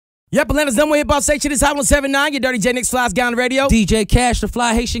Yep, Atlanta's number one hip-hop station is Hot 107.9. Your Dirty J Nix Flies Guy on the radio. DJ Cash, the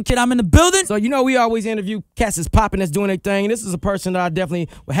fly Haitian kid, I'm in the building. So, you know, we always interview cats that's popping, that's doing their thing. This is a person that I definitely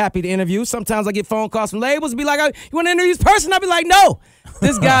was happy to interview. Sometimes I get phone calls from labels and be like, oh, you want to interview this person? I'll be like, no.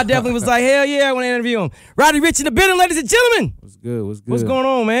 This guy definitely was like, hell yeah, I want to interview him. Roddy Ricch in the building, ladies and gentlemen. What's good? What's good? What's going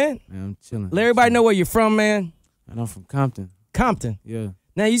on, man? Man, I'm chilling. Let everybody know where you're from, man. And I'm from Compton. Compton. Yeah.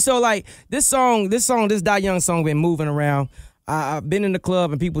 Now, you so like, this Die Young song been moving around. I've been in the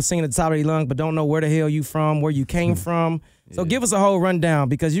club and people singing at the top of their lungs, but don't know where the hell you from, where you came from. So give us a whole rundown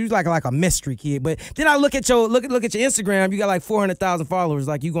because you like a mystery kid. But then I look at your Instagram, you got like 400,000 followers,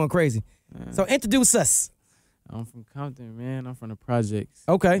 like you going crazy. So introduce us. I'm from Compton, man. I'm from the projects.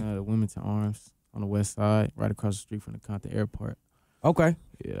 Okay. The Wilmington Arms on the west side, right across the street from the Compton Airport. Okay.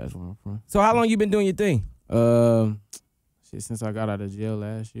 Yeah, that's where I'm from. So how long you been doing your thing? Since I got out of jail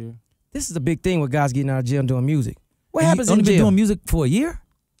last year. This is a big thing with guys getting out of jail and doing music. What happens you in only jail? been doing music for a year?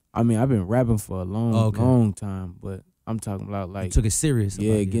 I mean, I've been rapping for a long time, but I'm talking about like You took it serious.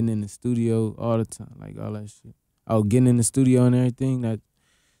 yeah, getting in the studio all the time, like all that shit. Oh, getting in the studio and everything,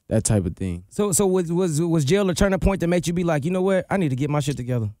 that type of thing. So was jail a turning point that made you be like, you know what, I need to get my shit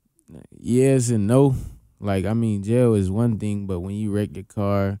together? Yes and no. Like, I mean, jail is one thing, but when you wreck your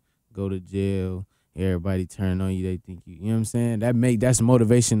car, go to jail, everybody turn on you, they think you know what I'm saying? That's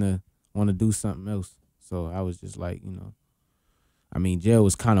motivation to want to do something else. So I was just like, you know, I mean, jail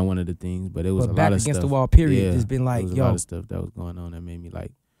was kind of one of the things, but it was a lot of stuff. Back against the wall, period. Yeah, It's been like, there was a lot of stuff that was going on that made me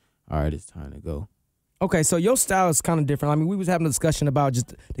like, all right, it's time to go. Okay, so your style is kind of different. I mean, we was having a discussion about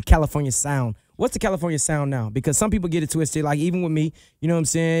just the California sound. What's the California sound now? Because some people get it twisted, like even with me, you know what I'm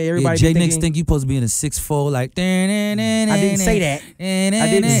saying? Everybody J Nix think you supposed to be in a 6'4", like. I didn't say that. I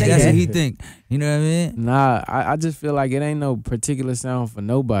didn't say That's that. what he think. You know what I mean? Nah, I just feel like it ain't no particular sound for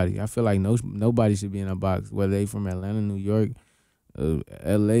nobody. I feel like nobody should be in a box, whether they from Atlanta, New York,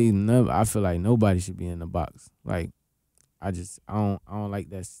 L.A. I feel like nobody should be in a box. Like, I don't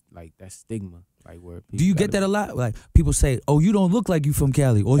like that stigma. Like where do you get that a lot? Like people say, "Oh, you don't look like you from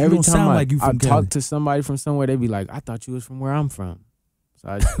Cali," or "You don't sound like you from Cali." I talk to somebody from somewhere, they be like, "I thought you was from where I'm from."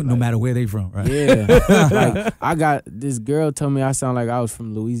 So no matter where they from, right? Yeah. Like I got this girl told me I sound like I was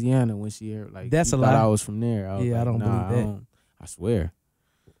from Louisiana when she heard like that's she a thought lie. I was from there. I was yeah, like, I don't believe that. I swear,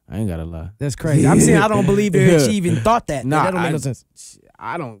 I ain't gotta lie. That's crazy. I'm saying I don't believe that she even thought that. Nah, that don't make no sense.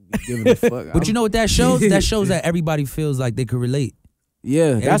 I don't give a fuck. But you know what that shows? That shows that everybody feels like they could relate.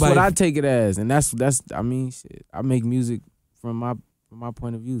 Yeah, that's what I take it as, and that's I mean, shit. I make music from my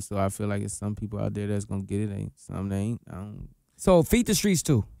point of view, so I feel like it's some people out there that's gonna get it, ain't some that ain't. I don't. So feed the streets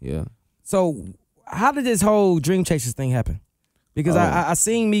too. Yeah. So how did this whole Dream Chasers thing happen? Because I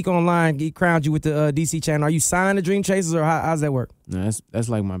seen Meek online. He crowned you with the DC channel. Are you signed to Dream Chasers or how's that work? No, that's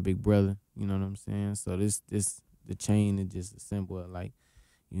like my big brother. You know what I'm saying? So the chain is just a symbol of like,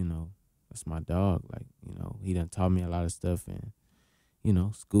 you know, that's my dog. Like, you know, he done taught me a lot of stuff and, you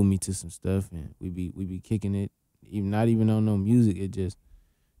know, school me to some stuff, and we be kicking it, even not even on no music. It just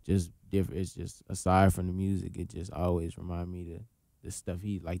different. It's just aside from the music, it just always remind me the stuff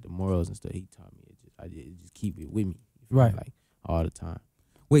he like, the morals and stuff he taught me. I just keep it with me, right? Like all the time.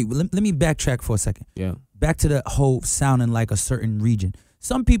 Wait, let me backtrack for a second. Yeah. Back to the whole sounding like a certain region.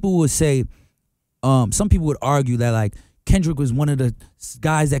 Some people would say, some people would argue that like Kendrick was one of the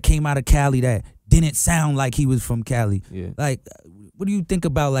guys that came out of Cali that didn't sound like he was from Cali. Yeah. Like, what do you think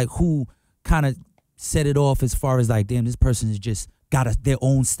about like who kind of set it off as far as like, damn, this person has just got their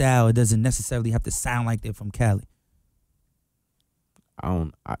own style. It doesn't necessarily have to sound like they're from Cali. I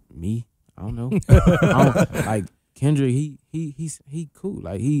don't know. Like Kendrick, he cool.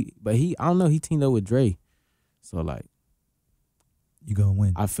 Like I don't know, he teamed up with Dre. So like you gonna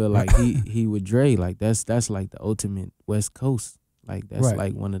win. I feel like he with Dre, like that's like the ultimate West Coast. Like that's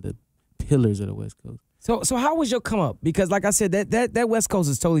like one of the pillars of the West Coast. So how was your come up? Because like I said, that West Coast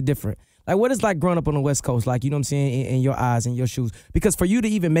is totally different. Like what is like growing up on the West Coast? Like, you know what I'm saying, in your eyes, in your shoes. Because for you to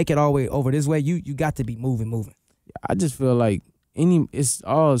even make it all the way over this way, you got to be moving. I just feel like it's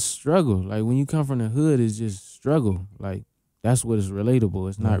all struggle. Like when you come from the hood, it's just struggle. Like that's what is relatable.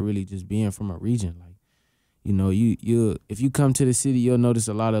 It's not really just being from a region. Like, you know, you if you come to the city, you'll notice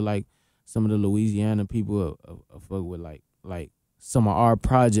a lot of like some of the Louisiana people are fuck with like some of our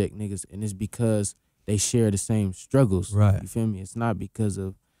project niggas, and it's because they share the same struggles. Right. You feel me? It's not because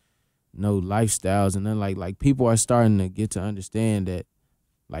of no lifestyles, and then like people are starting to get to understand that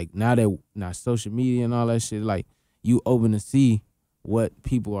like now social media and all that shit, like you open to see what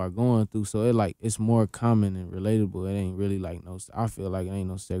people are going through, so it's more common and relatable. It ain't really like I feel like it ain't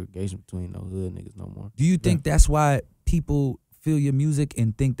no segregation between no hood niggas no more. Do you think that's why people feel your music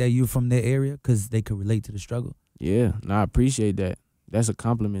and think that you're from their area because they could relate to the struggle? Yeah, I appreciate that. that's a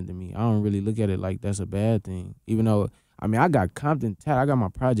compliment to me. I don't really look at it like that's a bad thing. Even though, I mean, I got Compton tatted. I got my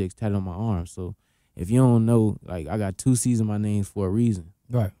projects tatted on my arm. So if you don't know, like, I got 2 C's in my names for a reason.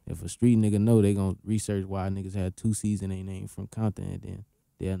 Right. If a street nigga know, they gonna research why niggas had 2 C's in their name from Compton, and then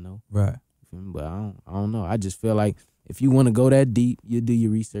they'll know. Right. But I don't know. I just feel like if you want to go that deep, you do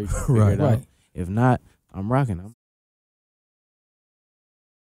your research, and figure it out. If not, I'm rocking.